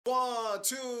1,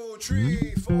 2,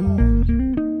 3, 4.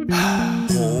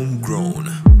 Homegrown.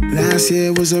 Last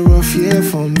year was a rough year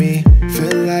for me.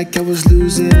 Felt like I was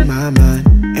losing my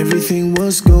mind. Everything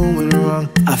was going wrong.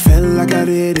 I felt like I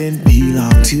didn't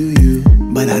belong to you.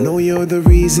 But I know you're the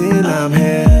reason I'm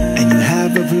here, and you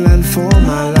have a plan for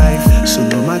my life. So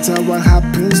no matter what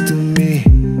happens to me,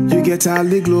 you get all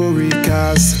the glory.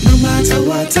 Cause no matter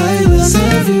what, I will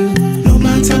serve you. No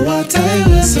matter what, I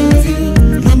will serve you.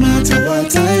 No matter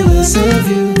what, I will serve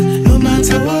you. No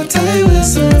matter what, I will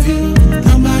serve you.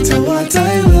 No matter what,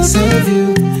 I will serve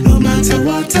you. No matter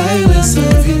what, I will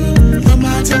serve you. No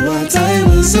matter what, I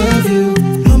will serve you.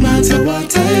 No matter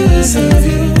what, I will serve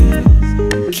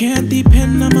you. Can't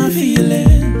depend on my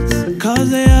feelings, cause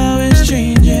they always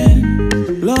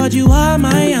changing. Lord, you are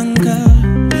my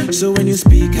anchor, so when you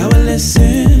speak I will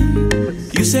listen.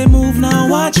 You say move, now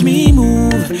watch me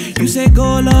move. You say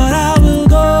go, Lord, I will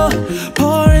go.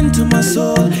 Pour into my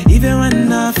soul, even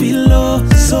when I feel low.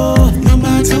 So no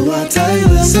matter what, I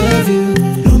will serve you.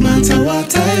 No matter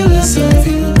what, I will serve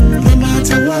you. No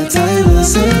matter what, I will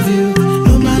serve you.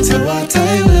 No matter what,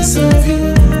 I will serve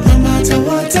you. No matter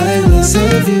what, I will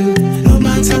serve you.